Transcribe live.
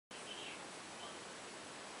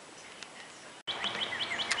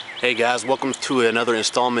Hey guys, welcome to another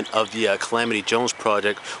installment of the Calamity Jones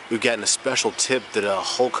project. We've gotten a special tip that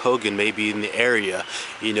Hulk Hogan may be in the area,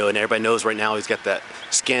 and everybody knows right now he's got that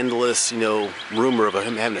scandalous, rumor of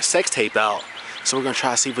him having a sex tape out. So we're gonna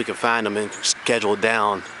try to see if we can find him and schedule it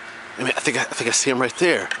down. I mean, I think I see him right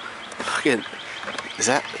there. Fucking, is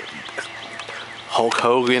that Hulk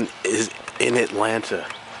Hogan is in Atlanta?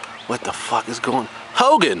 What the fuck is going on?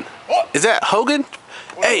 Hogan! What? Is that Hogan?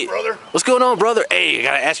 What hey, up, brother? What's going on, brother? Hey, I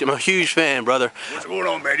gotta ask you, I'm a huge fan, brother. What's going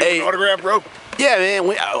on, man? You Hey. want an autograph, bro? Yeah,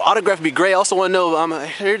 man, autograph would be great. I also want to know, I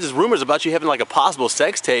heard there's rumors about you having like a possible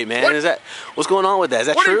sex tape, man. What? What's going on with that? Is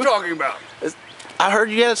that What true? are you talking about? I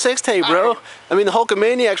heard you had a sex tape, bro. I mean, the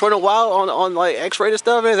Hulkamaniac's running wild on like X-rated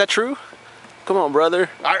stuff, man. Is that true? Come on, brother.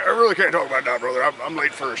 I really can't talk about that, brother. I'm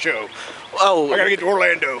late for a show. Oh, I gotta get to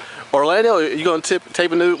Orlando. Orlando, you gonna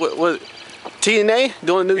tape a new, what TNA?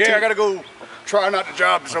 Doing a new Yeah, I gotta go try not to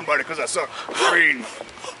job to somebody because I suck. I mean,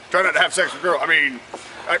 try not to have sex with a girl. I mean,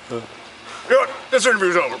 you know what? This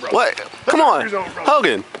interview's over, bro. What? Come on, Interview's over, bro.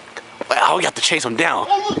 Hogan. Oh, we got to chase him down.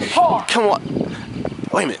 Oh, look, the car. Come on.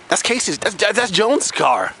 Wait a minute, that's Casey's, that's Jones'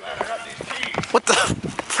 car. I got these keys. What the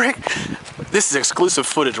frick? This is exclusive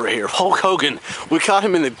footage right here. Hulk Hogan. We caught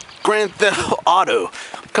him in the Grand Theft Auto.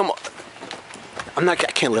 Come on. I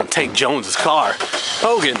can't let him take Jones's car.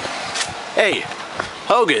 Hogan. Hey,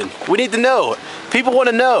 Hogan. We need to know. People want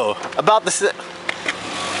to know about the.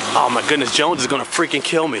 Oh my goodness, Jones is gonna freaking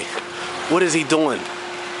kill me. What is he doing?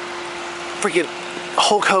 Freaking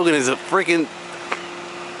Hulk Hogan is a freaking.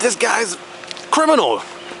 This guy's criminal.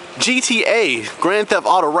 GTA, Grand Theft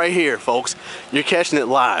Auto right here, folks. You're catching it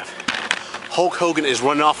live. Hulk Hogan is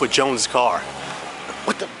running off with Jones' car.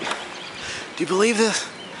 What the? Do you believe this?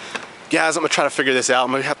 Guys, I'm gonna try to figure this out.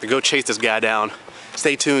 I'm gonna have to go chase this guy down.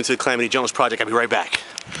 Stay tuned to the Calamity Jones project. I'll be right back.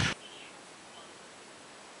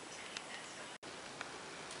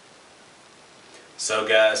 So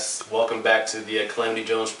guys, welcome back to the Calamity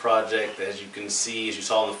Jones project. As you can see, as you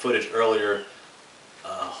saw in the footage earlier,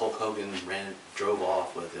 Hulk Hogan drove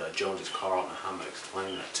off with Jones's car. I don't know how I'm going to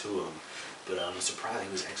explain that to him, but I'm surprised he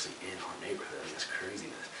was actually in our neighborhood. I mean, that's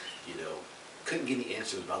craziness. Couldn't get any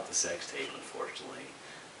answers about the sex tape, unfortunately.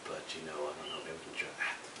 But I don't know, maybe we can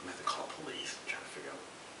I'm going to have to call police and try to figure out.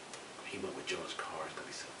 He went with Jones's car. He's going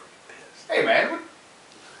to be so freaking pissed. Hey man,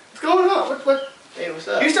 what's going on? What? Hey, what's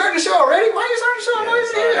up? You starting the show already? Why are you starting the show? Yeah, I know you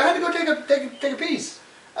sorry. I had to go take a piece.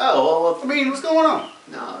 Oh, well, I mean, what's going on?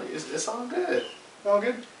 no, it's all good. All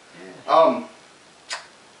good? Yeah.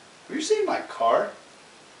 Have you seen my car?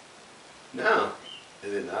 No.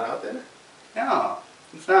 Is it not out there? No,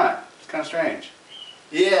 it's not. It's kind of strange.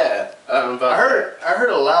 Yeah. I heard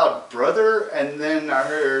a loud brother, and then I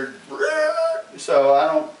heard, so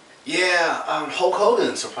I don't. Yeah, Hulk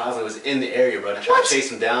Hogan surprisingly was in the area, bro. I tried What? to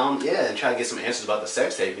chase him down, yeah, and try to get some answers about the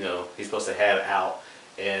sex tape, he's supposed to have out.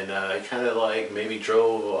 And he kind of like maybe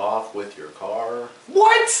drove off with your car.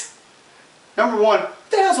 What? Number one,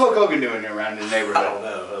 what the hell's Hulk Hogan doing around in the neighborhood? I don't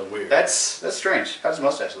know, that was weird. That's strange. How's his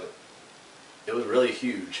mustache look? It was really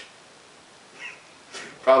huge.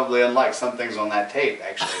 Probably unlike some things on that tape,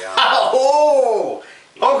 actually. Oh!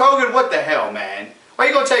 Hulk Hogan, what the hell, man? Why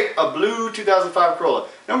you gonna take a blue 2005 Corolla?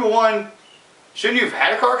 Number one, shouldn't you have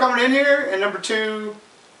had a car coming in here? And number two,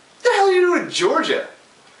 what the hell are you doing in Georgia?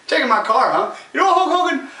 Taking my car, huh? You know what,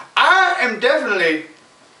 Hulk Hogan? I am definitely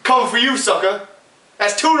coming for you, sucker.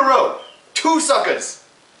 That's two in a row. Two suckers.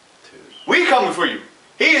 Two. We coming for you.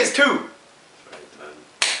 He is two. Right then.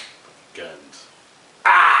 Guns.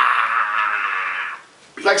 Ah!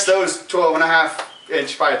 Flex those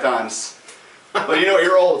 12.5-inch pythons. But you know what,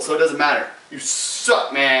 you're old, so it doesn't matter. You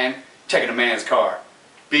suck, man, taking a man's car.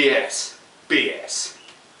 BS. BS.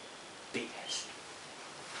 BS.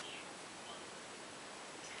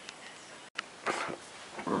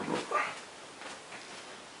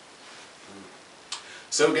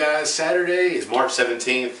 So guys, Saturday is March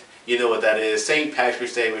 17th. You know what that is. St.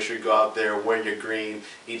 Patrick's Day. Make sure you go out there, wear your green,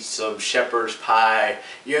 eat some shepherd's pie.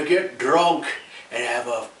 You get drunk and have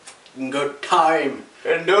a good time.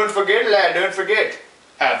 And don't forget, lad, don't forget,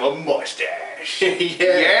 have a mustache.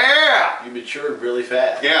 Yeah. Yeah. You matured really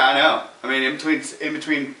fast. Yeah, I know. I mean, in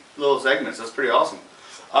between little segments, that's pretty awesome.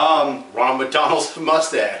 Ronald McDonald's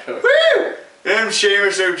mustache. Woo! I'm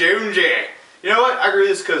Seamus O'Jonesy. You know what? I agree with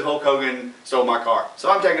this because Hulk Hogan stole my car.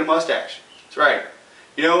 So I'm taking a mustache. That's right.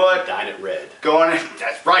 You know what? Dyed it red. Go on in.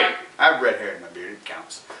 That's right. I have red hair in my beard. It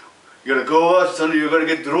counts. You're gonna go out, son. You're gonna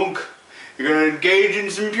get drunk. You're gonna engage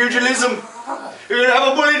in some pugilism. You're gonna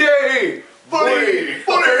have a bully day. Bully!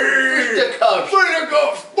 Bully! The cuffs. Bully the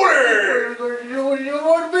cuffs! Bully! You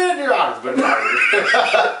want to be in your arms, but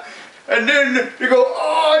And then you go,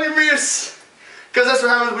 oh, you miss. Because that's what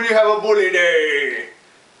happens when you have a bully day.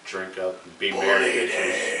 Drink up and be merry, bitches.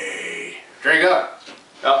 Day. Drink up.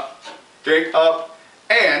 Drink up.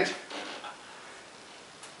 And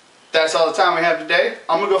that's all the time we have today.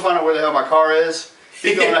 I'm going to go find out where the hell my car is.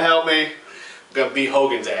 He's going to help me. I'm going to beat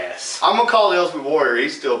Hogan's ass. I'm going to call the Ultimate Warrior.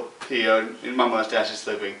 He's still PO'd and my mustache is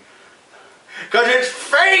slipping. Because it's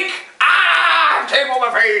fake! Ah! Tape on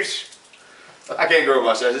my face! I can't grow a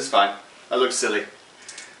mustache. It's fine. I look silly.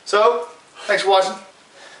 So, thanks for watching.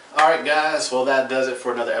 Alright guys, well that does it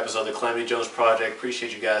for another episode of the Calamity Jones Project.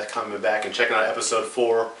 Appreciate you guys coming back and checking out episode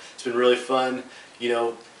 4. It's been really fun. You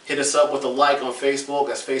know, hit us up with a like on Facebook.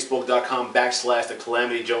 That's facebook.com/the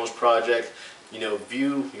Calamity Jones Project. You know,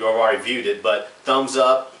 you've already viewed it, but thumbs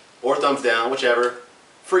up or thumbs down, whichever.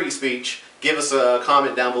 Free speech. Give us a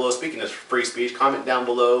comment down below. Speaking of free speech, comment down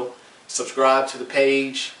below. Subscribe to the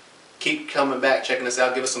page. Keep coming back, checking us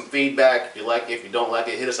out. Give us some feedback. If you like it, if you don't like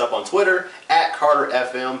it, hit us up on Twitter at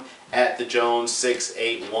CarterFM, at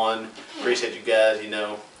TheJones681. Appreciate you guys, you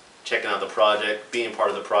know, checking out the project, being part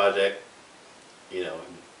of the project, you know.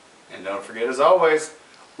 And don't forget, as always,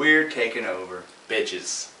 we're taking over.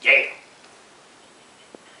 Bitches. Yeah.